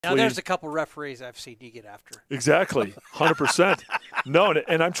Now, there's a couple referees I've seen you get after. Exactly, 100%. No,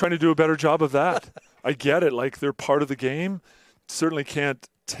 and I'm trying to do a better job of that. I get it. Like, they're part of the game. Certainly can't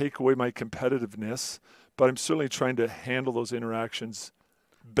take away my competitiveness, but I'm certainly trying to handle those interactions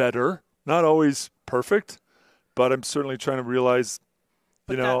better. Not always perfect, but I'm certainly trying to realize,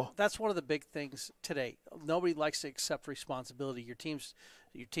 that's one of the big things today. Nobody likes to accept responsibility. Your team's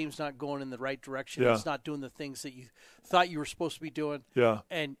not going in the right direction. Yeah. It's not doing the things that you thought you were supposed to be doing. Yeah.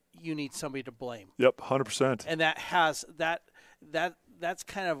 And you need somebody to blame. Yep, 100%. And that's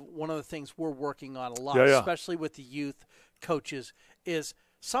kind of one of the things we're working on a lot, especially with the youth coaches, is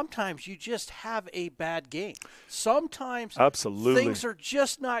sometimes you just have a bad game. Sometimes Absolutely. things are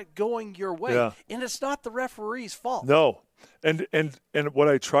just not going your way. Yeah. And it's not the referee's fault. No. And what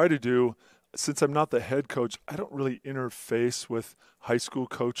I try to do, since I'm not the head coach, I don't really interface with high school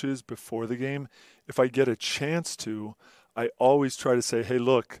coaches before the game. If I get a chance to, I always try to say, hey,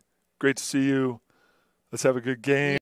 look, great to see you. Let's have a good game.